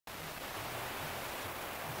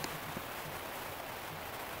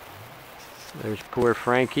There's poor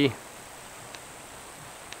Frankie.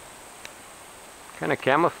 Kind of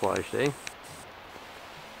camouflaged, eh?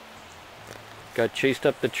 Got chased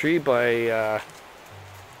up the tree by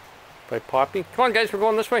Poppy. Come on guys, we're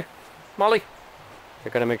going this way. Molly. I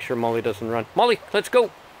gotta make sure Molly doesn't run. Molly, let's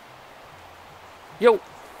go. Yo.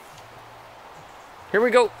 Here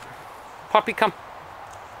we go. Poppy, come.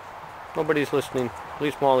 Nobody's listening. At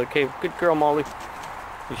least Molly. Okay, good girl, Molly.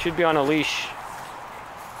 You should be on a leash.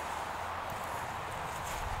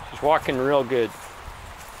 She's walking real good.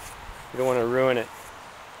 You don't want to ruin it.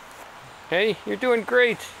 Hey, you're doing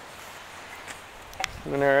great.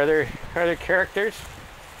 And then our other characters.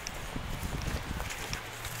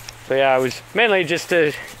 So yeah, it was mainly just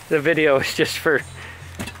the video is just for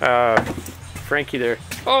Frankie there.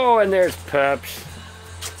 Oh, and there's Peps.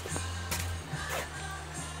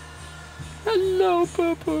 Hello,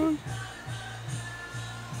 Papa.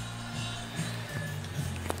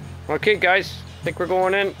 Okay, guys, I think we're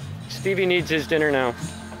going in. Stevie needs his dinner now.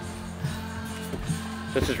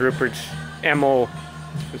 This is Rupert's MO.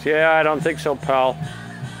 He goes, yeah, I don't think so, pal.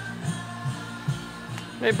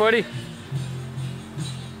 Hey, buddy.